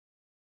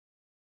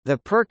The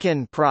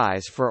Perkin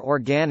Prize for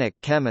Organic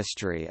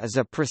Chemistry is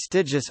a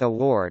prestigious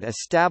award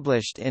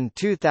established in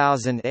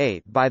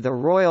 2008 by the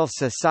Royal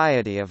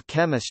Society of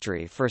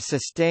Chemistry for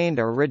sustained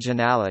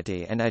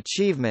originality and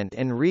achievement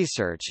in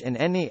research in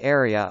any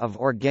area of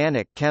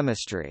organic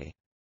chemistry.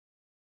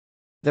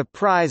 The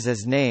prize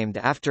is named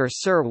after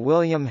Sir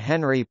William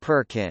Henry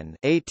Perkin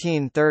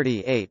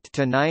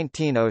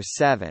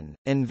 (1838–1907),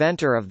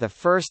 inventor of the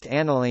first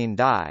aniline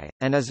dye,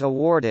 and is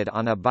awarded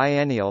on a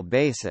biennial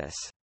basis.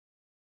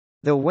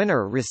 The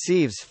winner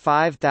receives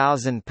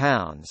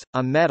 £5,000,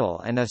 a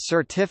medal and a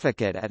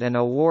certificate at an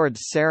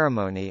awards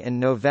ceremony in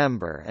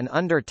November and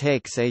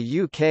undertakes a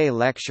UK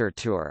lecture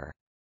tour.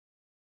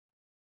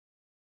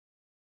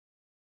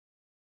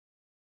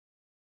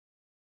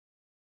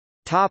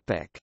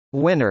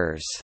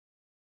 Winners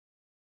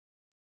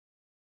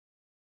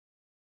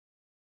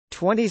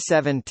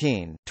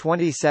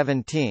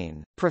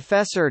 2017,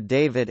 Professor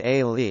David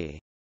A.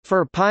 Lee,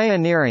 for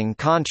pioneering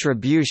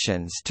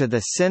contributions to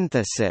the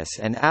synthesis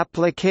and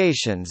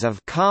applications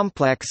of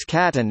complex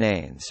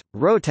catenanes,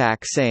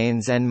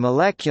 rotaxanes and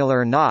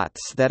molecular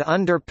knots that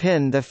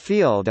underpin the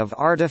field of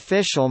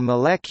artificial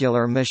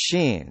molecular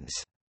machines.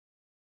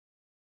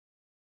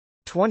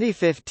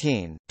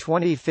 2015,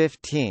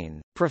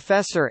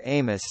 Professor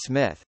Amos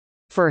Smith,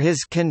 for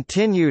his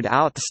continued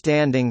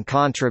outstanding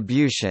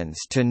contributions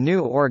to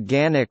new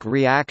organic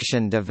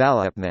reaction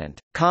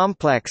development,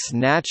 complex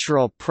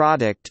natural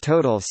product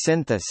total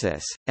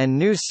synthesis, and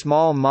new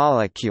small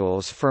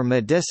molecules for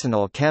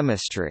medicinal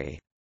chemistry.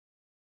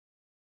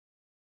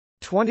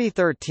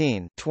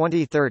 2013,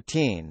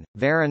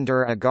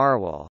 Varinder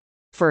Agarwal,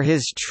 for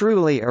his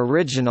truly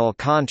original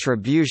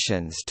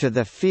contributions to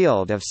the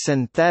field of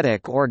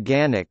synthetic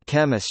organic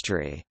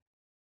chemistry.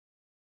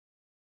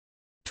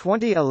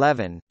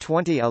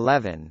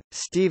 2011,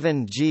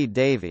 Stephen G.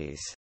 Davies,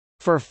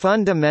 for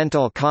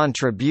fundamental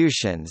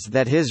contributions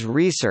that his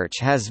research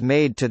has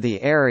made to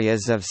the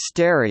areas of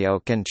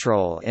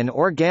stereocontrol in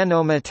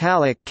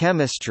organometallic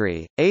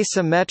chemistry,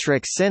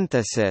 asymmetric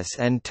synthesis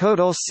and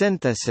total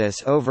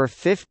synthesis over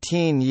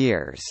 15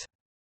 years.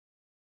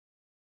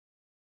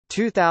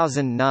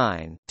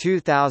 2009,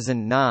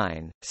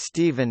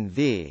 Stephen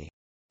V.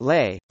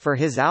 Lay, for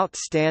his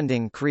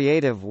outstanding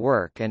creative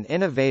work and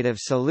innovative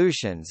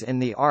solutions in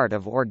the art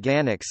of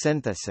organic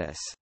synthesis.